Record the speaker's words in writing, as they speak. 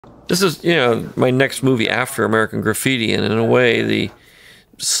This is, you know, my next movie after American Graffiti, and in a way, the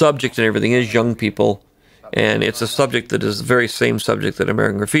subject and everything is young people, and it's a subject that is the very same subject that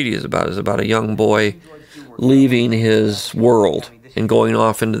American Graffiti is about a young boy leaving his world and going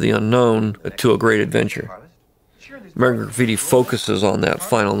off into the unknown to a great adventure. American Graffiti focuses on that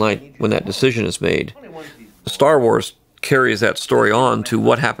final night when that decision is made. Star Wars carries that story on to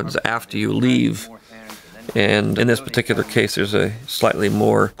what happens after you leave. And in this particular case, there's a slightly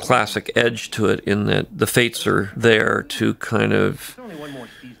more classic edge to it in that the fates are there to kind of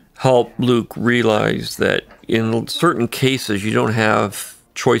help Luke realize that in certain cases you don't have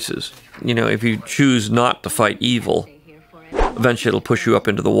choices. You know, if you choose not to fight evil, eventually it'll push you up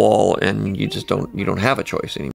into the wall and you don't have a choice anymore.